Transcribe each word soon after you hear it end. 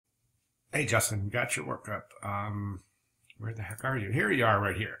Hey, Justin, got your workup. Where the heck are you? Here you are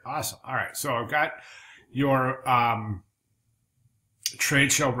right here. Awesome. All right. So I've got your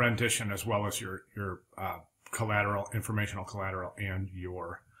trade show rendition as well as your collateral, informational collateral, and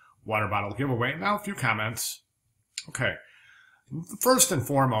your water bottle giveaway. Now, a few comments. Okay. First and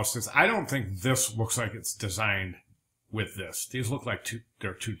foremost is I don't think this looks like it's designed with this. These look like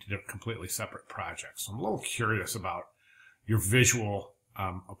they're two completely separate projects. So I'm a little curious about your visual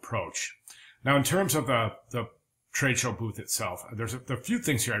approach. Now, in terms of the trade show booth itself, there's a few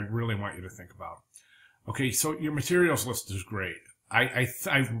things here I really want you to think about. Okay, so your materials list is great.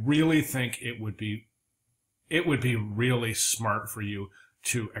 I really think it would be really smart for you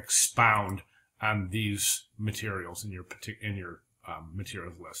to expound on these materials in your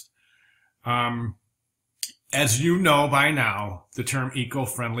materials list. As you know by now, the term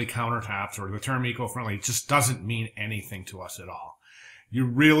eco-friendly countertops or the term eco-friendly just doesn't mean anything to us at all. You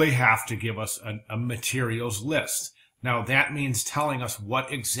really have to give us a materials list. Now, that means telling us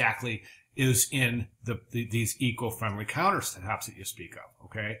what exactly is in these eco-friendly countertops that you speak of,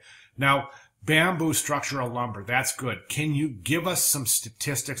 okay? Now, bamboo structural lumber, that's good. Can you give us some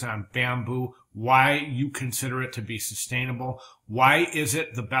statistics on bamboo, why you consider it to be sustainable? Why is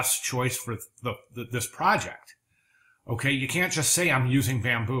it the best choice for this project? Okay, you can't just say I'm using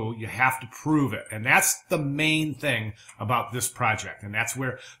bamboo. You have to prove it. And that's the main thing about this project. And that's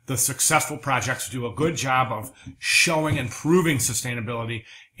where the successful projects do a good job of showing and proving sustainability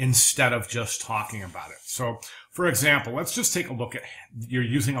instead of just talking about it. So, for example, let's just take a look at, you're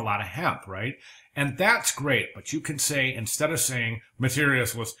using a lot of hemp, right? And that's great, but you can say, instead of saying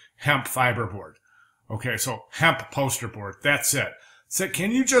materials list, hemp fiberboard. Okay, so hemp poster board, that's it. So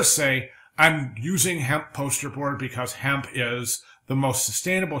can you just say, I'm using hemp poster board because hemp is the most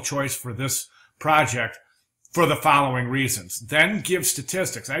sustainable choice for this project for the following reasons. Then give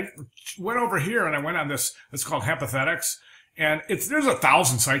statistics. I went over here and I went on this, it's called Hempethetics. And there's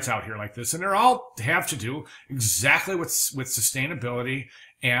 1,000 sites out here like this, and they're all have to do exactly with sustainability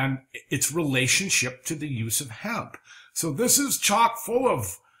and its relationship to the use of hemp. So this is chock full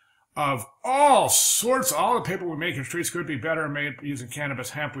of all sorts. All the paper we make in trees could be better made using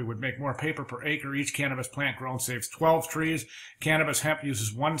cannabis hemp. We would make more paper per acre. Each cannabis plant grown saves 12 trees. Cannabis hemp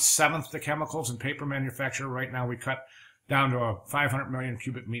uses 1/7 the chemicals in paper manufacture. Right now we cut down to 500 million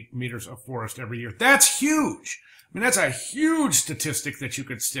cubic meters of forest every year. That's huge. I mean, that's a huge statistic that you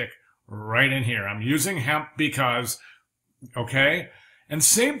could stick right in here. I'm using hemp because, okay? And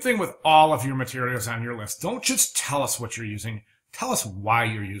same thing with all of your materials on your list. Don't just tell us what you're using. Tell us why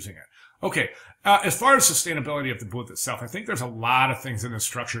you're using it. Okay, as far as sustainability of the booth itself, I think there's a lot of things in this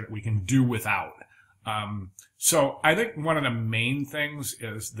structure that we can do without. So I think one of the main things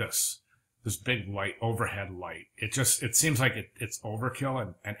is this big light, overhead light. It seems like it's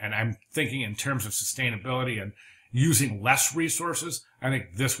overkill, and I'm thinking in terms of sustainability and using less resources, I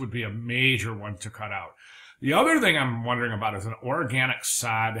think this would be a major one to cut out. The other thing I'm wondering about is an organic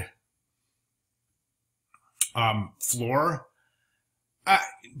sod floor.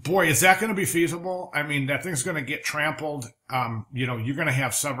 Boy, is that going to be feasible? I mean, that thing's going to get trampled. You know, you're going to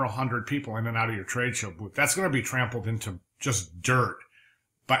have several hundred people in and out of your trade show booth. That's going to be trampled into just dirt,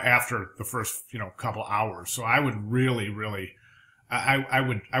 but after the first, couple hours. So I would really,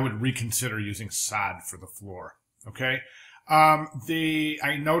 I would reconsider using sod for the floor. Okay.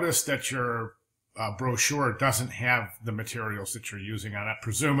 I noticed that your brochure doesn't have the materials that you're using on it.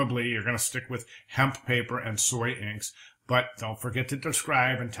 Presumably, you're going to stick with hemp paper and soy inks, but don't forget to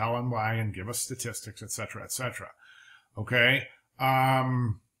describe and tell them why and give us statistics, etc., etc. Okay.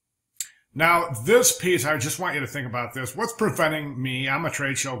 Now, this piece, I just want you to think about this. What's preventing me? I'm a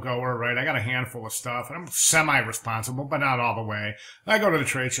trade show goer, right? I got a handful of stuff, and I'm semi-responsible, but not all the way. I go to the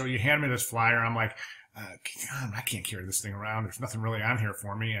trade show, you hand me this flyer, I'm like, God, I can't carry this thing around. There's nothing really on here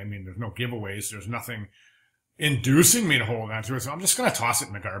for me. I mean, there's no giveaways. There's nothing inducing me to hold on to it, so I'm just going to toss it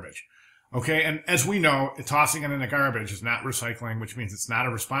in the garbage. Okay, and as we know, tossing it in the garbage is not recycling, which means it's not a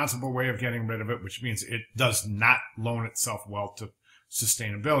responsible way of getting rid of it, which means it does not loan itself well to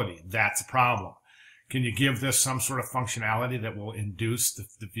sustainability. That's a problem. Can you give this some sort of functionality that will induce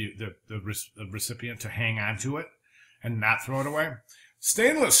the recipient to hang on to it and not throw it away?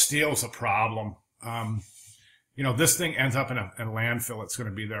 Stainless steel is a problem. This thing ends up in a landfill. It's going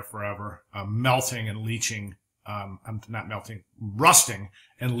to be there forever, melting and leaching. Not melting, rusting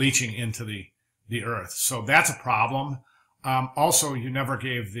and leaching into the earth. So that's a problem. Also, you never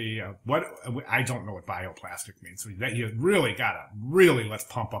gave I don't know what bioplastic means. So that you really let's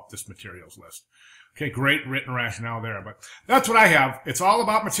pump up this materials list. Okay, great written rationale there, but that's what I have. It's all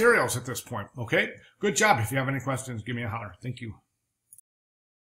about materials at this point. Okay, good job. If you have any questions, give me a holler. Thank you.